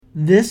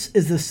This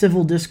is the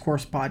Civil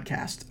Discourse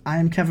Podcast. I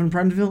am Kevin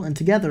Prendeville, and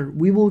together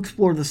we will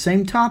explore the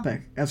same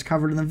topic as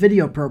covered in the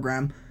video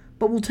program,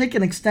 but we'll take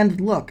an extended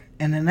look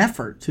in an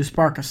effort to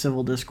spark a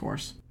civil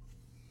discourse.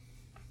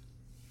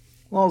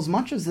 Well, as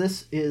much as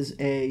this is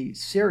a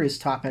serious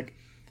topic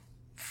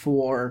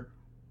for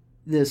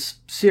this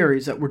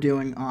series that we're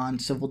doing on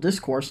civil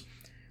discourse,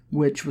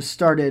 which was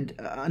started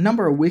a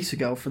number of weeks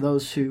ago, for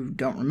those who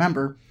don't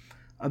remember,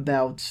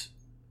 about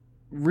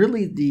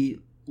really the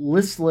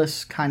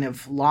listless kind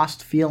of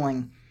lost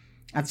feeling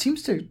that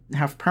seems to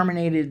have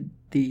permeated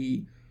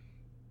the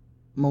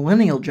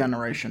millennial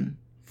generation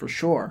for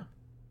sure,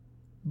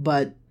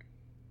 but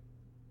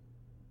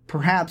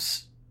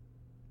perhaps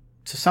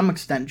to some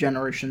extent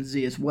Generation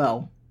Z as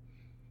well,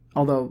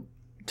 although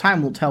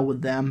time will tell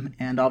with them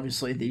and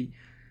obviously the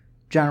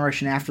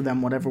generation after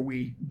them, whatever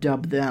we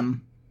dub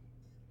them.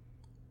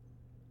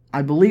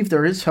 I believe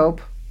there is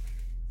hope,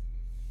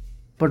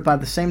 but by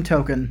the same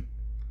token,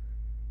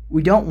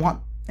 we don't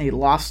want a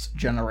lost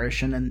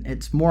generation, and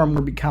it's more and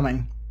more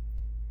becoming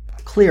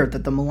clear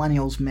that the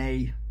millennials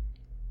may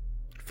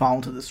fall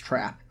into this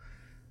trap.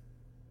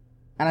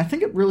 And I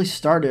think it really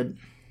started,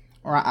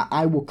 or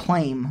I will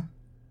claim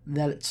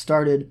that it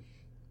started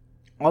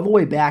all the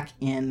way back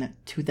in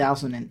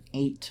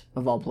 2008,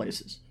 of all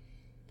places.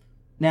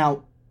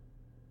 Now,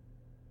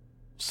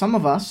 some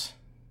of us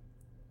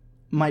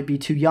might be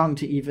too young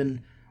to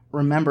even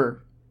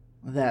remember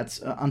that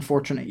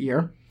unfortunate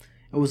year.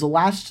 It was the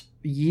last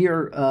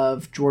year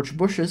of George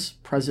Bush's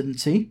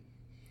presidency,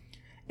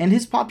 and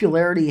his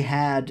popularity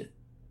had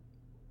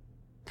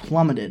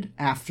plummeted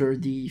after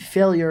the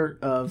failure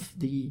of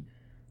the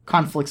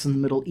conflicts in the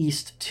Middle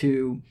East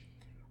to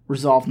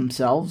resolve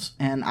themselves,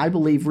 and I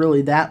believe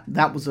really that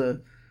was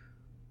a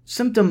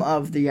symptom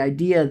of the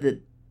idea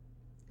that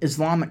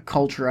Islamic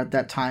culture at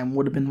that time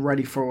would have been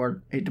ready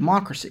for a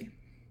democracy.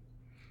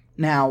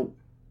 Now,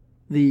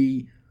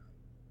 the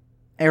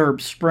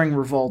Arab Spring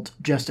revolt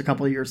just a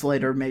couple of years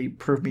later may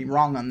prove me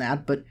wrong on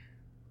that, but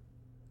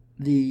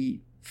the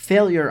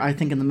failure, I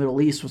think, in the Middle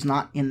East was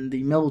not in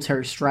the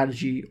military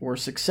strategy or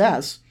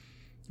success,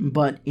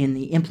 but in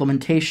the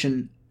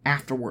implementation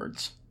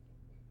afterwards.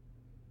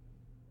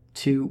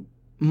 To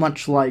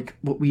much like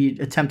what we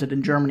attempted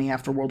in Germany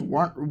after World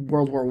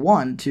War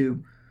I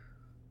to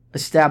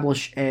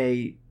establish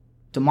a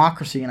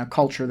democracy in a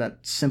culture that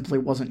simply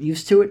wasn't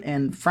used to it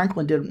and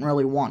frankly didn't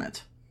really want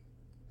it.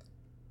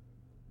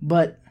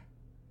 But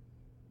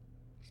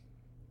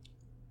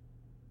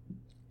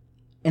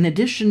in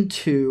addition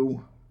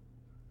to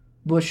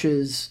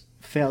Bush's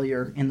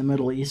failure in the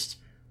Middle East,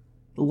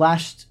 the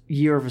last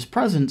year of his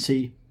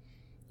presidency,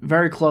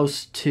 very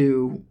close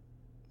to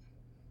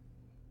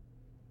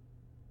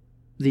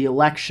the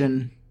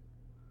election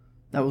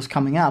that was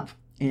coming up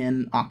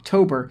in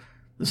October,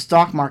 the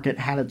stock market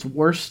had its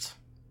worst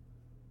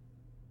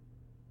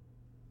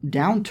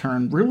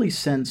downturn really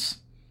since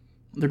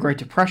the Great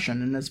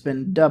Depression, and it's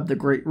been dubbed the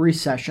Great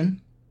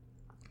Recession.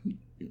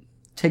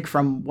 Take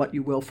from what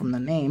you will from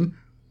the name,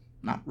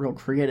 not real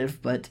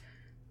creative, but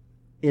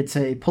it's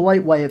a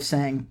polite way of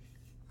saying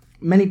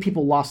many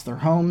people lost their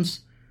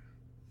homes.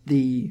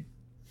 The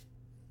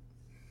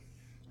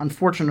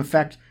unfortunate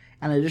effect,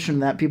 in addition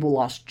to that, people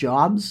lost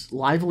jobs,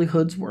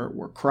 livelihoods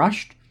were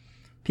crushed,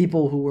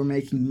 people who were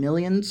making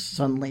millions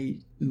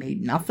suddenly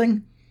made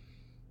nothing,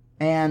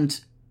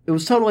 and it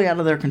was totally out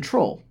of their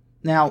control.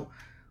 Now,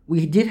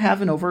 we did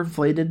have an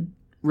overinflated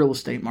real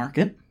estate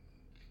market.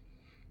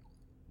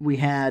 We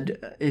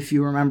had, if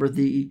you remember,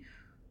 the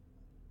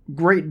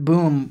great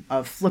boom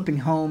of flipping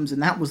homes,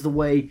 and that was the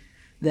way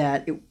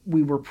that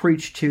we were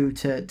preached to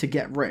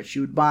get rich.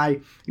 You'd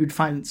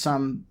find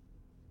some,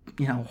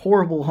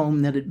 horrible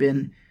home that had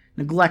been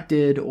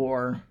neglected,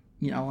 or,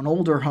 an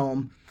older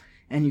home,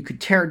 and you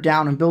could tear it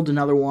down and build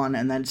another one,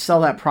 and then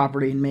sell that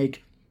property and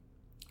make,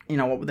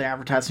 what were they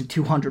advertising,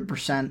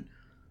 200%,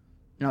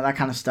 that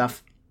kind of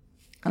stuff.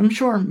 I'm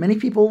sure many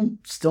people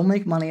still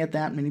make money at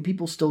that. Many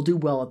people still do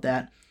well at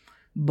that.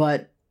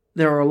 But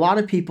there are a lot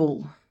of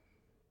people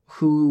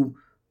who,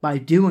 by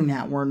doing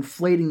that, were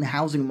inflating the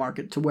housing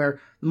market to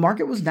where the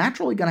market was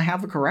naturally going to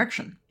have a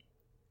correction.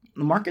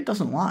 The market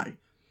doesn't lie.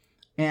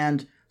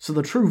 And so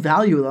the true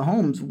value of the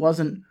homes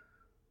wasn't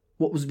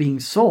what was being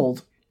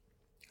sold.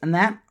 And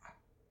that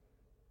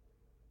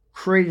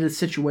created a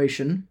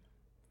situation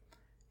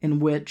in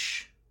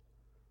which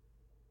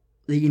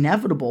the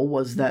inevitable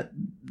was that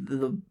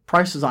the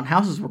prices on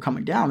houses were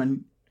coming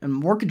down, and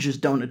mortgages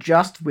don't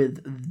adjust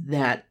with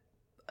that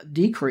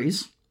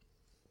decrease.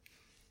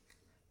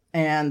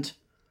 And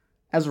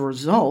as a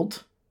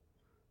result,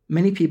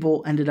 many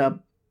people ended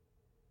up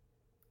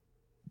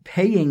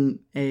paying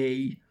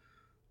a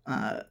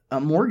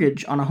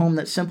mortgage on a home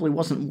that simply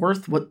wasn't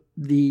worth what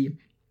the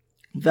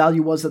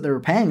value was that they were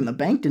paying. The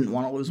bank didn't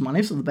want to lose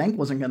money, so the bank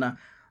wasn't going to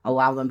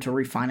allow them to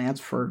refinance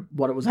for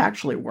what it was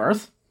actually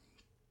worth.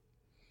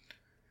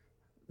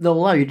 They'll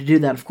allow you to do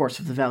that, of course,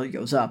 if the value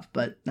goes up,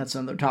 but that's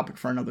another topic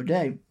for another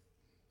day.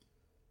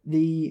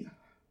 The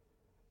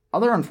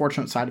other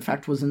unfortunate side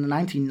effect was in the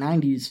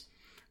 1990s,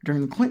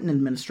 during the Clinton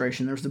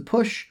administration, there was a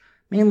push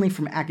mainly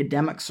from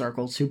academic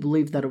circles who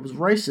believed that it was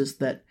racist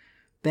that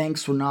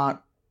banks were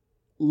not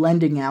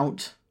lending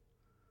out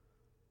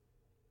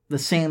the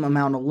same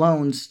amount of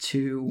loans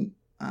to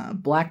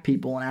black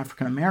people and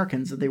African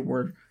Americans that they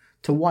were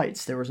to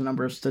whites. There was a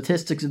number of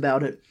statistics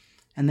about it,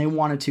 and they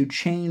wanted to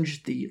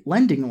change the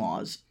lending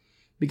laws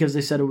because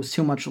they said it was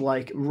too much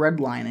like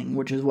redlining,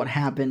 which is what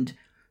happened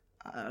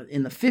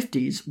in the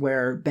 50s,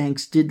 where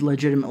banks did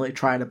legitimately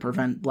try to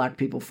prevent black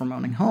people from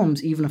owning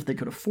homes, even if they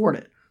could afford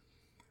it.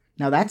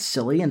 Now, that's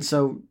silly, and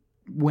so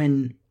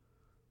when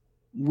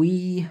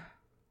we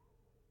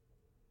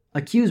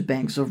accuse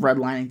banks of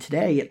redlining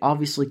today, it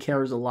obviously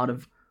carries a lot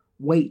of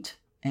weight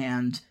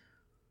and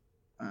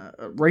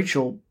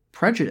racial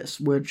prejudice,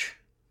 which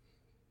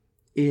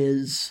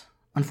is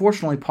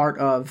unfortunately part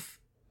of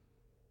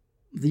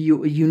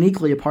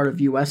uniquely a part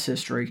of U.S.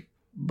 history,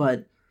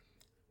 but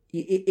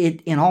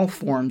it in all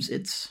forms,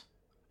 it's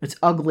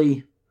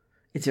ugly,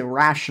 it's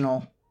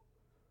irrational,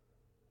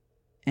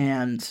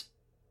 and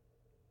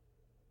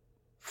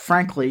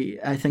frankly,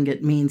 I think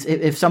it means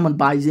if someone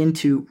buys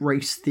into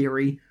race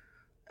theory,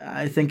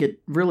 I think it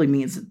really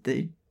means that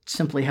they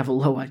simply have a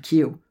low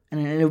IQ and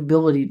an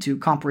inability to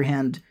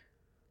comprehend,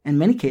 in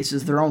many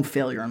cases, their own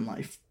failure in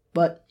life.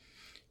 But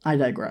I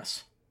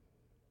digress.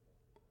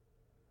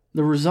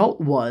 The result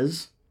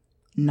was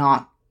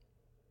not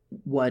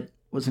what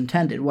was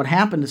intended. What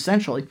happened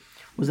essentially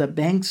was that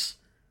banks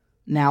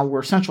now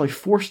were essentially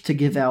forced to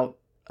give out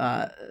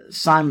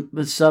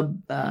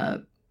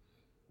subprime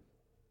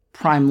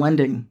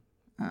lending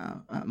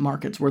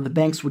markets, where the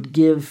banks would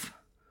give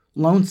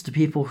loans to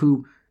people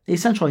who they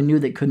essentially knew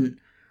they couldn't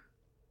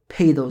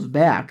pay those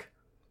back,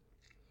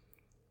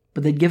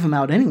 but they'd give them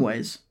out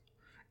anyways.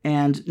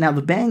 And now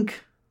the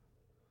bank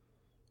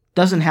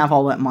doesn't have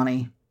all that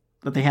money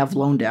that they have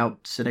loaned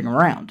out sitting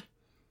around.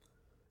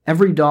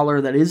 Every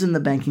dollar that is in the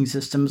banking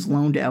system is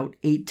loaned out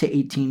 8 to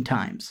 18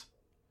 times.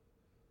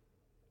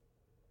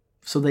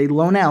 So they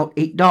loan out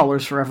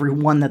 $8 for every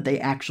one that they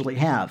actually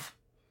have.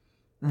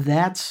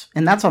 That's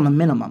on the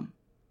minimum.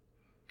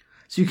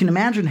 So you can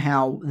imagine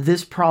how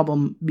this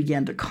problem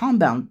began to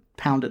compound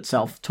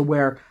itself to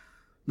where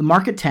the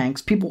market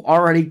tanks, people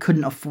already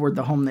couldn't afford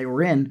the home they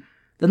were in,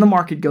 then the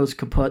market goes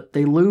kaput,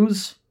 they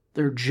lose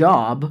their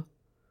job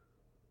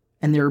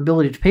and their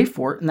ability to pay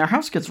for it, and their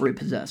house gets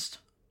repossessed.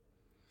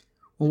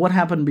 Well, what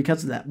happened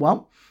because of that?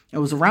 Well, it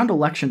was around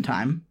election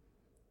time,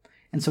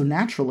 and so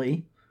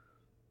naturally,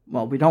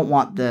 well, we don't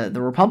want the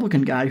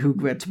Republican guy who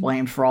gets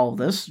blamed for all of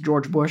this.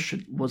 George Bush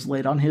was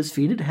laid on his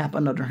feet. It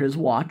happened under his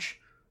watch,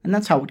 and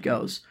that's how it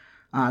goes.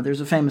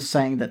 There's a famous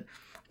saying that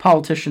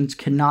politicians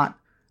cannot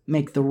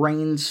make the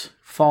rains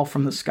fall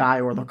from the sky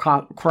or the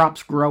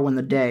crops grow in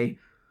the day,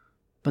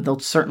 but they'll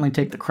certainly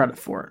take the credit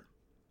for it.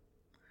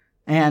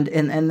 And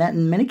that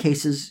in many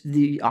cases,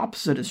 the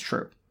opposite is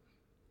true,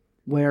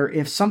 where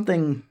if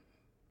something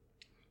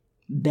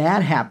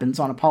bad happens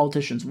on a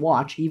politician's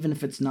watch, even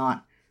if it's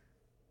not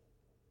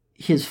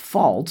his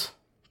fault,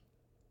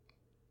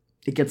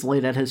 it gets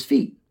laid at his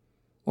feet,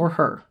 or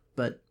her.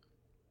 But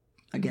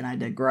again, I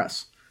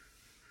digress.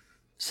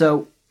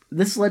 So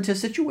this led to a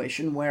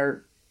situation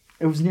where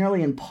it was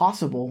nearly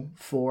impossible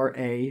for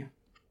a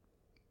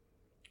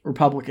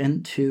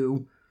Republican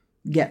to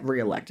get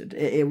reelected.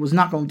 It was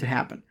not going to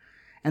happen.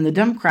 And the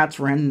Democrats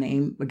ran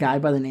a guy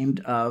by the name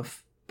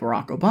of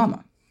Barack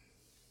Obama.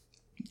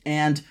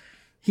 And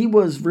he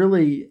was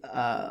really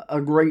a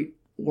great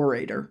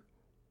orator.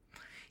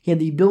 He had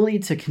the ability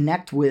to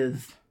connect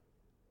with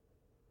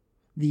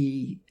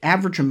the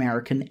average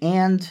American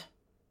and,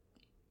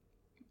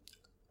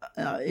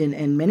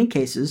 in many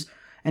cases,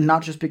 and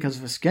not just because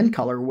of his skin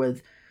color,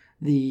 with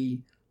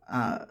the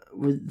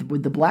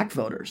black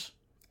voters.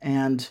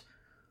 And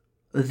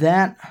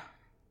that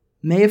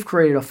may have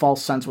created a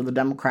false sense where the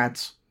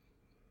Democrats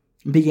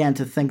began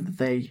to think that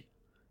they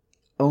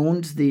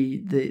owned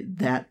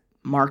that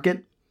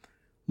market,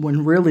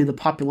 when really the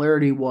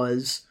popularity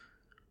was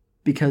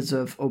because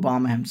of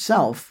Obama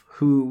himself,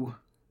 who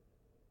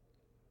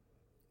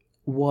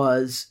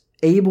was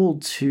able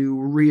to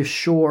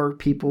reassure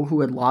people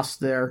who had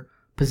lost their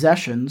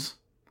possessions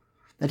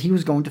that he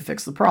was going to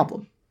fix the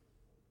problem.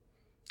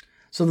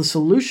 So the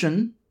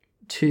solution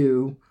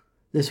to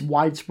this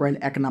widespread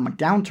economic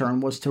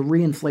downturn was to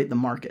reinflate the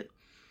market.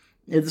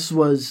 This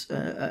was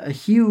a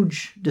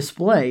huge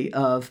display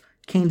of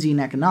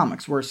Keynesian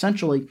economics, where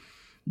essentially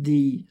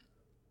the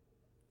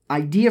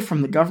idea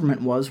from the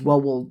government was, well,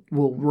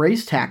 we'll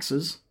raise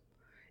taxes,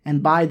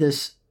 and by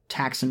this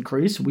tax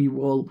increase, we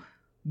will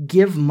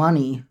give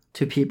money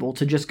to people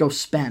to just go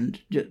spend.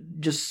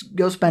 Just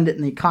go spend it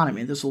in the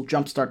economy. This will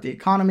jumpstart the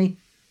economy,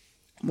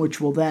 which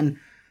will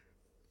then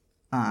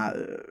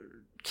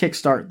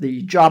kickstart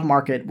the job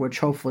market, which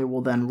hopefully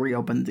will then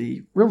reopen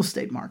the real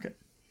estate market.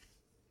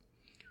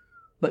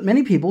 But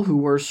many people who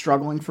were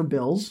struggling for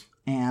bills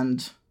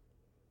and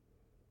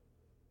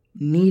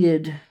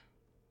needed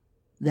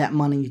that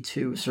money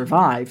to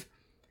survive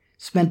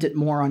spent it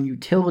more on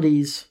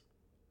utilities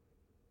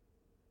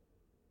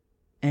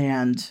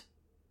and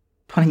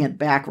putting it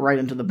back right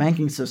into the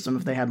banking system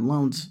if they had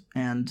loans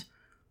and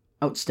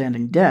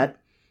outstanding debt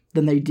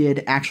than they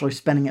did actually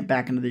spending it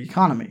back into the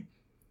economy. And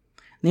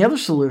the other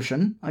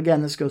solution,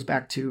 again, this goes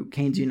back to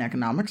Keynesian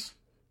economics,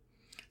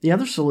 the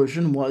other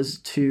solution was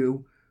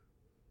to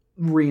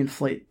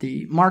reinflate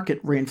the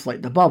market,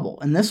 reinflate the bubble.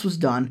 And this was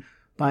done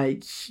by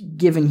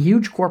giving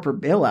huge corporate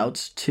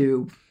bailouts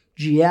to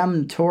GM,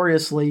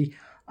 notoriously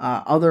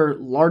other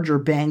larger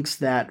banks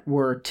that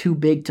were too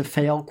big to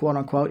fail, quote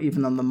unquote,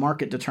 even though the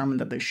market determined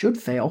that they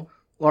should fail,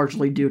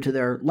 largely due to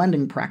their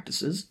lending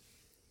practices.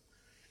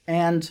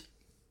 And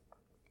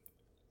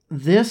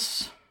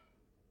this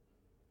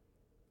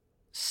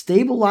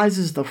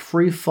stabilizes the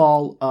free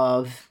fall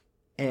of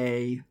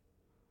a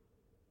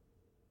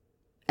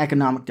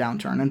economic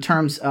downturn in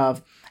terms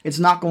of it's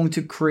not going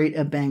to create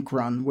a bank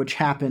run, which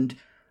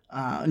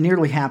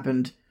nearly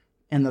happened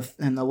in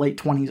the late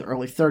 20s,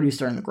 early 30s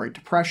during the Great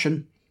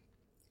Depression.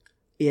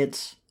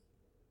 It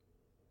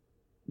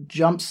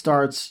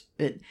jumpstarts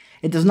it.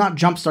 It does not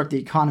jumpstart the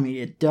economy.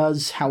 It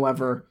does,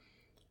 however,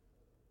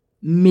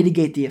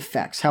 mitigate the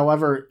effects.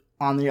 However,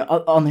 on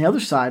the other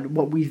side,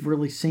 what we've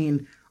really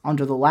seen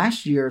under the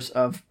last years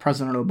of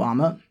President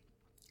Obama,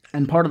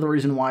 and part of the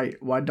reason why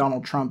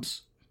Donald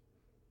Trump's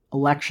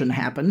election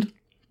happened,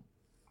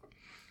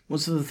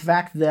 was the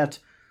fact that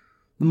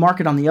the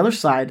market on the other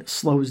side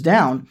slows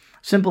down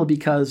simply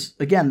because,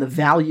 again, the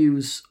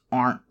values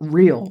aren't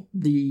real.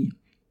 The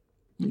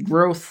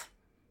growth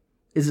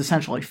is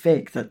essentially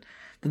fake, that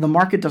the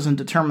market doesn't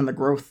determine the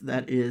growth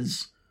that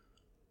is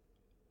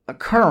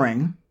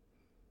occurring,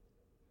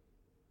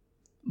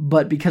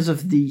 but because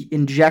of the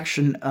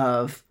injection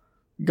of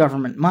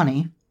government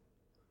money,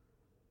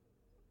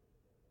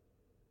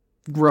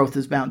 growth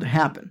is bound to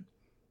happen.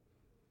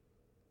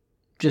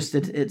 Just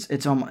it's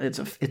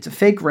a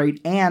fake rate,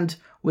 and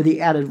with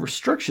the added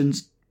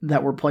restrictions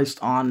that were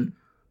placed on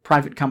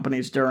private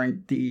companies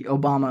during the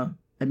Obama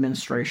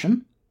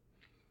administration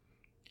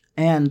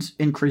and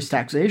increased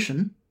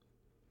taxation,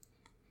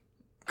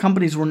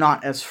 companies were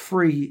not as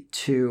free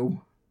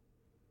to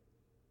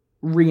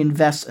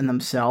reinvest in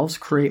themselves,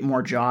 create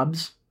more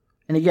jobs,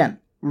 and again,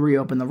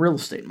 reopen the real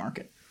estate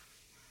market,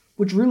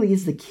 which really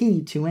is the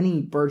key to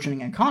any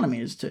burgeoning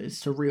economy, is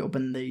to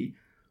reopen the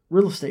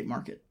real estate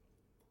market.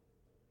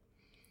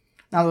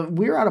 Now,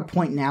 we're at a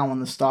point now in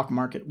the stock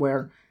market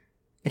where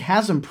it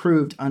has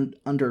improved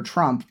under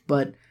Trump,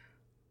 but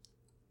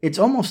it's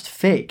almost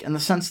fake in the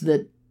sense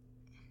that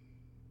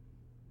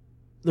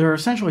there are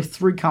essentially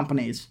three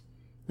companies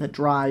that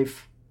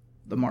drive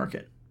the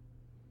market: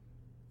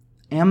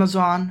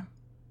 Amazon,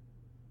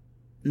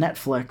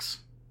 Netflix,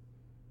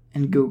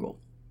 and Google.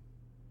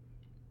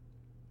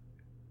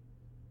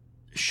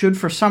 Should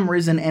for some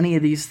reason any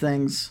of these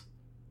things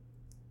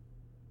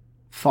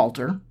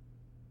falter,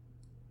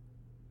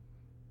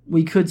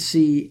 we could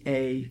see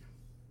a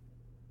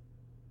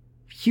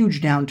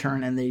huge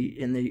downturn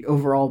in the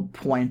overall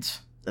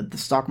points that the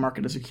stock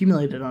market has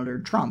accumulated under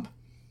Trump.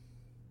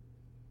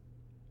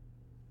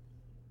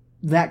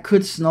 That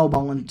could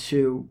snowball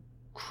into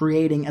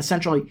creating,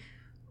 essentially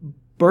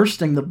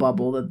bursting the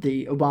bubble that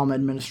the Obama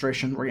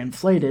administration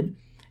reinflated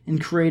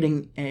and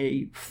creating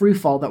a free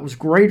fall that was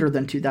greater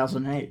than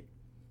 2008.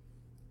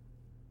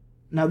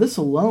 Now, this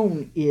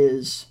alone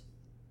is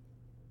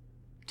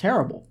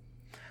terrible,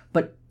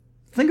 but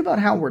think about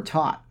how we're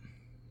taught.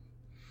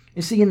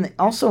 You see,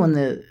 also in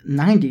the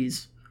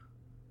 90s,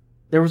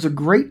 there was a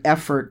great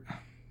effort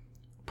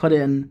put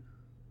in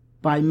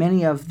by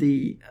many of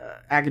the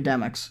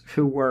academics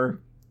who were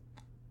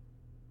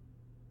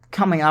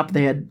coming up.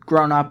 They had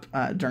grown up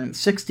during the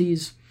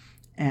 60s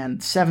and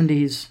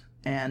 70s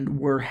and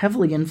were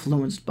heavily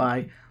influenced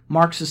by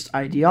Marxist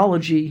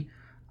ideology,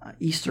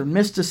 Eastern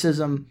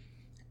mysticism,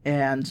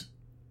 and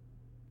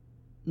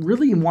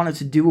really wanted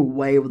to do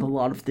away with a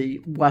lot of the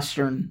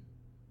Western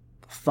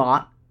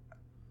thought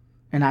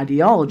and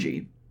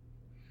ideology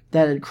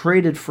that had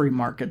created free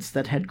markets,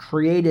 that had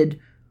created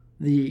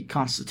the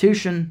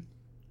Constitution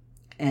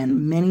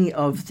and many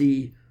of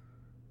the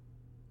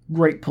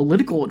great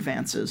political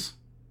advances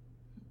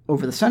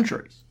over the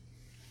centuries.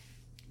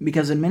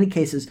 Because in many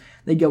cases,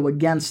 they go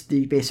against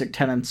the basic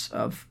tenets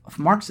of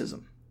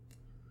Marxism.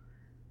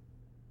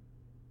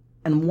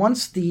 And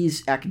once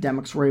these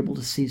academics were able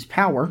to seize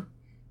power,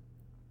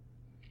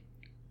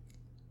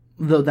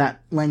 though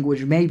that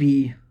language may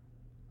be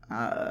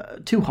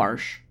too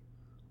harsh,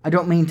 I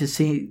don't mean to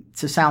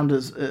sound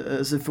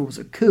as if it was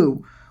a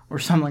coup or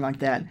something like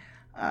that.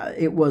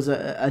 It was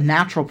a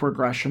natural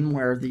progression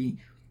where the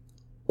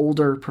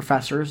older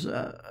professors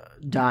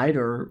died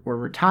or were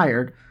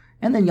retired,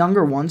 and the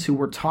younger ones who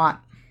were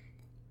taught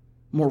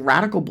more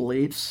radical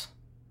beliefs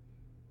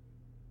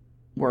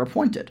were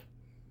appointed.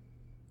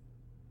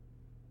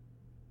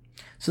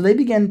 So they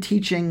began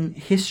teaching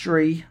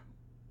history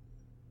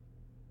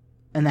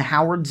in the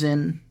Howard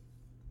Zinn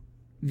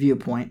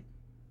viewpoint,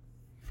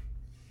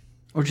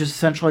 which is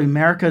essentially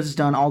America has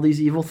done all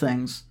these evil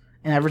things,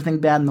 and everything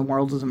bad in the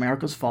world is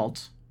America's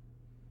fault.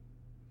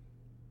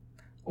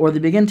 Or they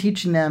begin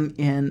teaching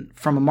them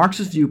from a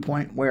Marxist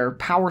viewpoint where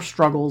power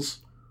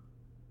struggles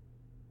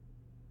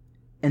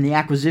and the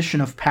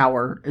acquisition of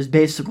power is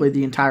basically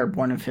the entire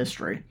point of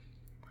history.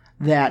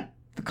 That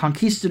the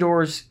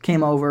conquistadors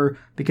came over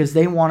because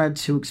they wanted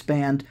to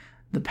expand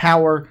the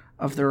power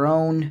of their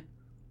own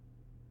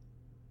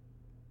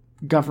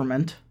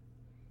government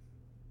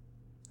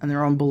and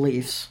their own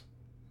beliefs.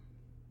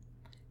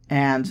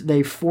 And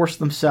they forced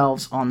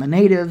themselves on the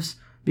natives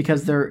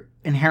because they're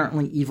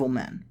inherently evil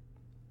men.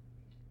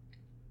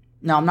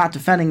 Now, I'm not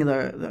defending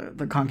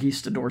the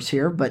conquistadors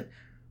here, but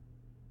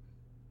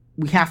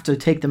we have to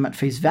take them at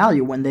face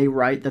value when they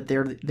write that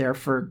they're there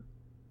for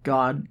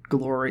God,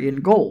 glory,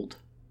 and gold.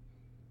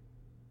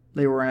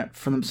 They were in it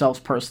for themselves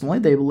personally.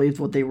 They believed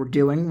what they were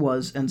doing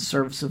was in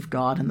service of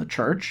God and the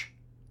church.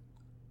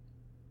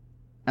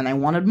 And they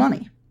wanted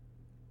money.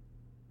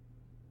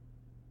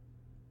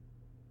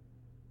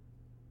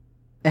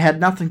 It had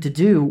nothing to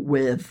do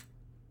with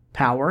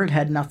power. It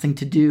had nothing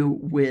to do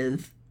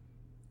with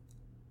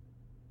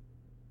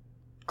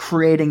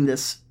creating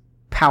this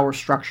power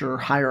structure or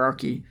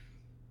hierarchy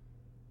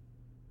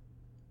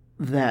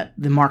that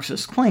the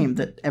Marxists claim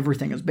that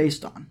everything is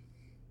based on.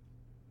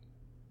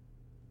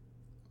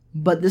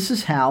 But this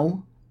is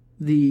how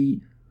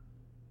the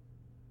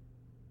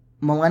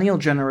millennial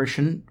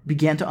generation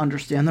began to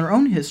understand their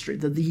own history,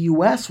 that the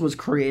U.S. was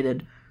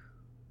created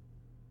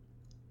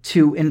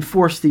to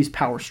enforce these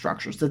power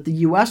structures, that the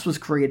U.S. was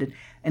created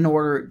in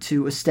order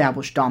to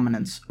establish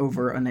dominance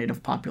over a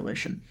native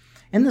population.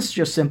 And this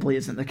just simply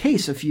isn't the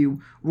case. If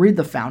you read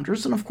the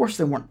founders, and of course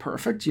they weren't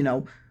perfect,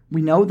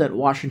 we know that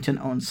Washington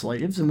owned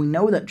slaves, and we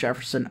know that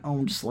Jefferson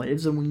owned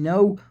slaves, and we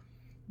know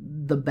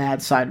the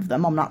bad side of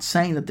them. I'm not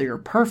saying that they are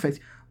perfect,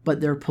 but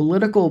their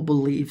political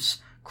beliefs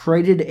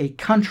created a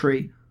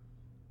country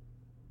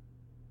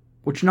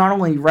which not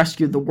only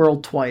rescued the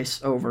world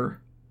twice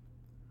over,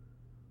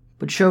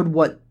 but showed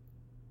what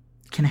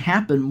can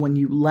happen when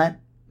you let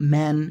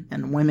men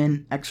and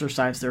women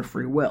exercise their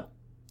free will.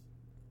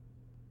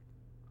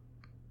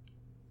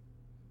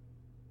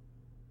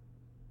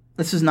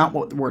 This is not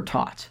what we're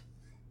taught.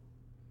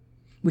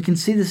 We can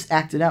see this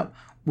acted out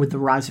with the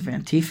rise of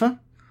Antifa.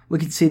 We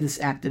can see this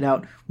acted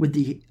out with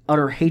the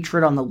utter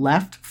hatred on the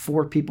left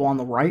for people on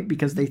the right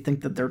because they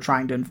think that they're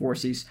trying to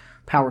enforce these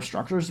power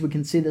structures. We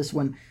can see this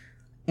when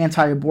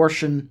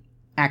anti-abortion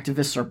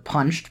activists are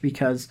punched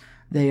because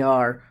they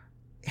are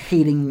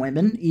hating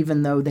women,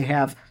 even though they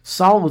have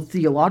solid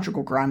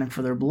theological grounding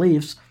for their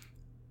beliefs.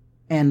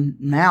 And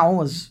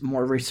now, as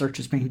more research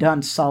is being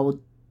done, solid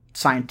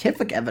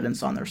scientific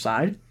evidence on their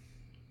side.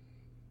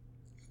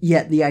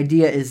 Yet the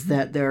idea is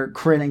that they're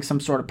creating some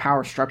sort of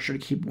power structure to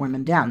keep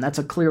women down. That's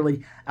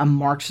clearly a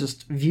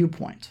Marxist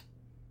viewpoint.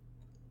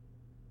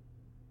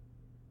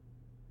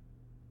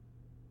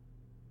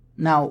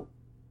 Now,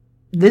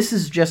 this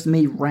is just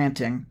me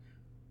ranting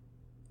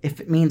if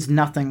it means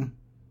nothing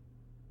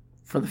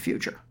for the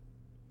future.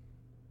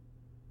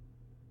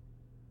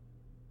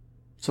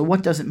 So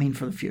what does it mean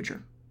for the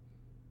future?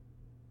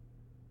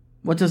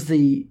 What does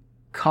the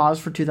cause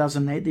for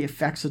 2008, the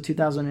effects of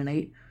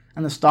 2008,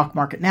 and the stock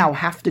market now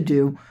have to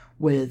do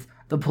with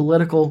the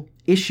political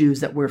issues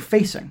that we're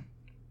facing?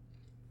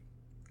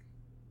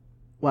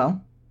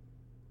 Well,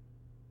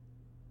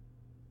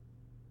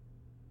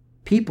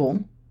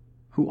 people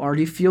who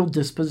already feel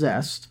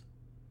dispossessed,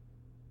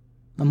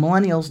 the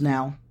millennials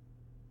now,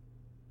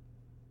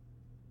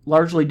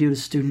 largely due to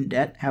student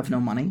debt, have no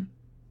money.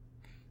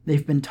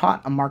 They've been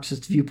taught a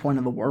Marxist viewpoint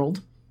of the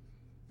world.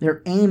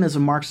 Their aim is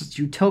a Marxist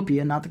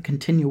utopia, not the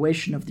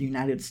continuation of the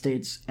United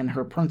States and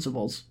her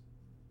principles.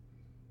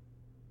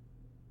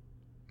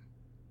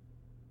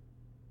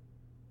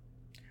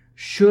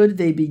 Should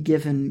they be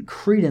given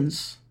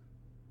credence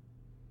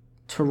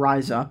to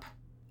rise up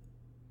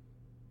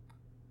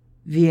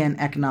via an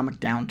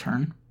economic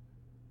downturn,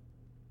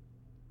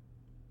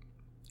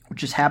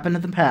 which has happened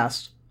in the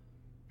past?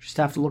 Just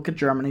have to look at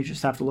Germany,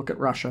 just have to look at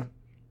Russia,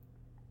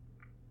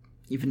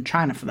 even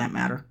China for that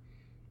matter.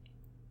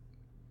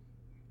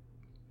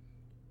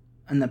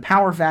 And the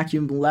power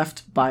vacuum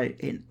left by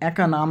an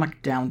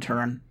economic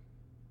downturn,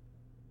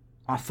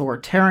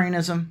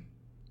 authoritarianism,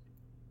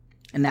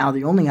 and now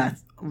the only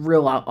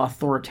real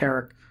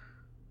authoritarian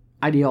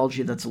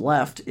ideology that's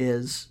left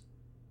is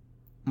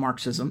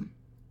Marxism.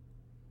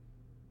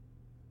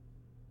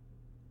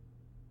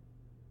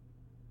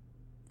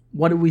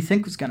 What do we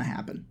think was going to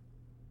happen?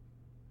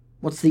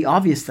 What's the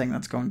obvious thing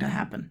that's going to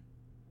happen?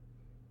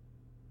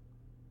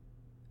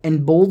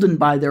 Emboldened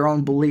by their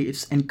own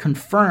beliefs and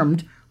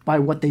confirmed by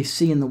what they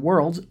see in the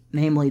world,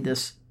 namely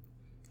this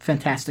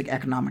fantastic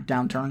economic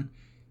downturn,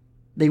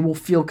 they will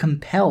feel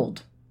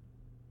compelled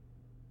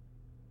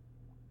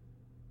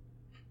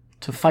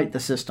to fight the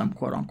system,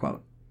 quote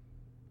unquote.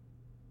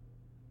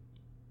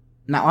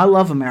 Now, I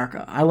love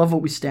America. I love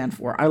what we stand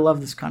for. I love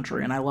this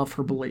country, and I love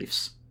her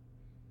beliefs.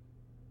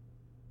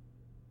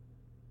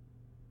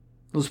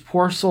 Those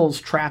poor souls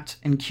trapped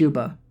in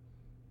Cuba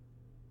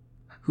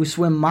who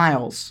swim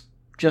miles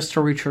just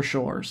to reach her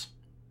shores.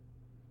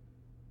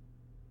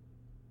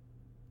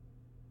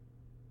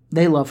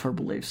 They love her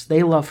beliefs.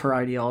 They love her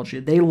ideology.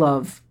 They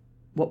love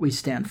what we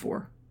stand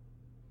for.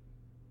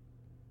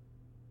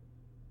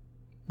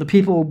 The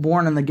people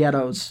born in the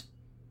ghettos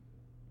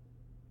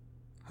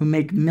who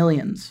make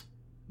millions,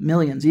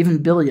 even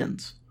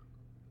billions.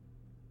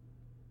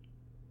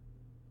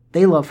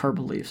 They love her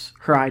beliefs,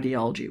 her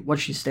ideology, what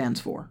she stands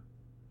for.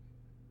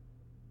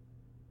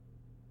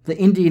 The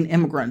Indian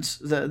immigrants,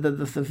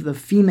 the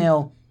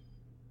female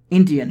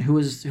Indian who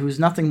is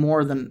nothing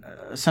more than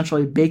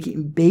essentially a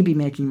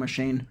baby-making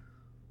machine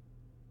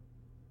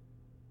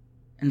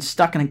and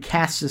stuck in a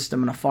caste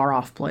system in a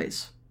far-off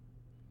place,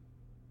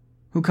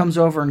 who comes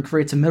over and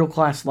creates a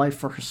middle-class life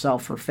for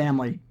herself, her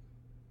family.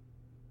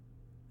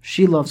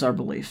 She loves our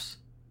beliefs.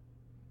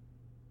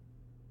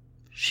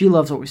 She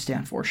loves what we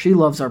stand for. She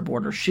loves our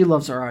borders. She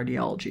loves our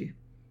ideology.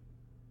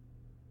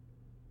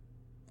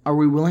 Are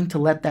we willing to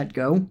let that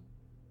go?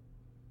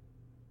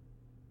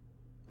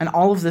 And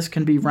all of this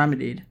can be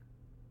remedied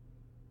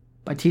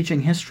by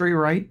teaching history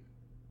right,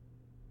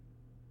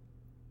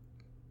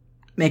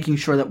 making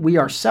sure that we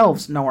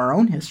ourselves know our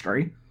own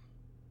history.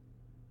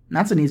 And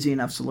that's an easy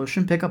enough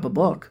solution. Pick up a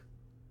book.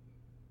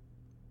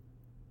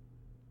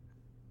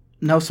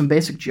 Know some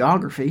basic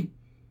geography.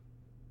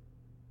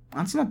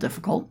 That's not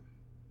difficult.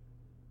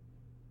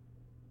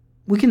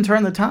 We can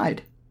turn the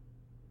tide.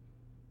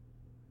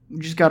 We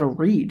just got to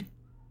read.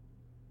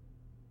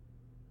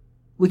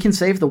 We can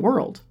save the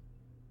world.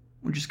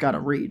 We just got to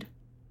read.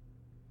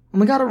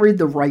 And we got to read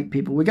the right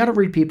people. We got to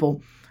read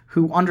people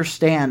who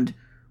understand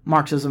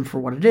Marxism for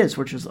what it is,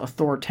 which is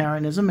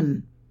authoritarianism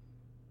and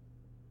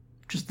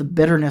just the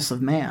bitterness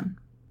of man.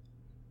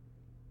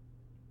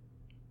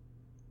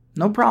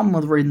 No problem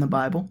with reading the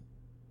Bible.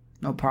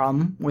 No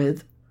problem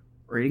with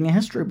reading a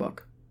history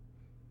book.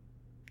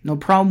 No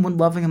problem with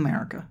loving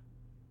America.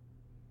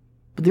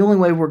 But the only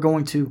way we're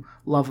going to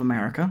love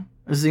America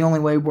is the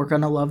only way we're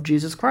going to love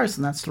Jesus Christ,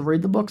 and that's to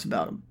read the books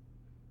about him.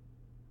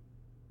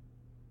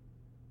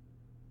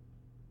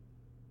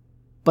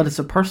 But it's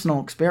a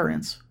personal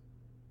experience.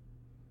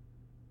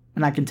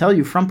 And I can tell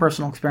you from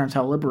personal experience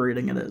how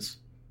liberating it is.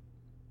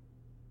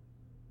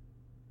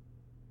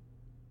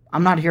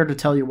 I'm not here to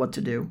tell you what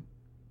to do.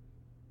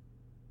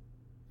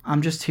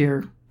 I'm just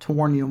here to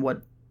warn you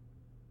what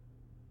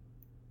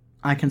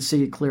I can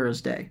see clear as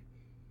day.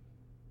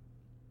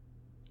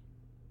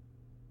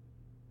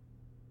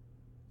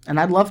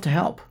 And I'd love to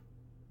help.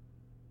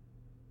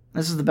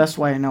 This is the best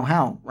way I know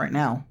how right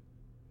now.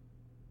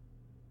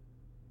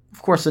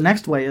 Of course, the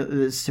next way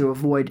is to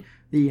avoid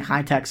the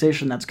high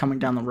taxation that's coming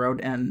down the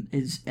road and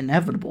is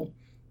inevitable.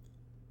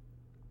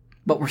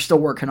 But we're still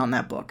working on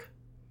that book.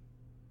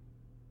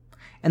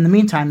 In the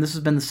meantime, this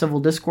has been the Civil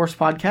Discourse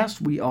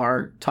Podcast. We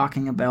are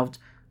talking about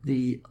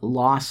the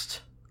lost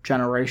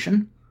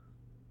generation.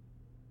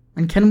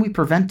 And can we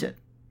prevent it?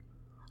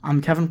 I'm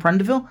Kevin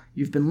Prendeville.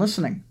 You've been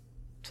listening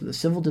to the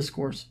Civil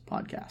Discourse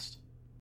Podcast.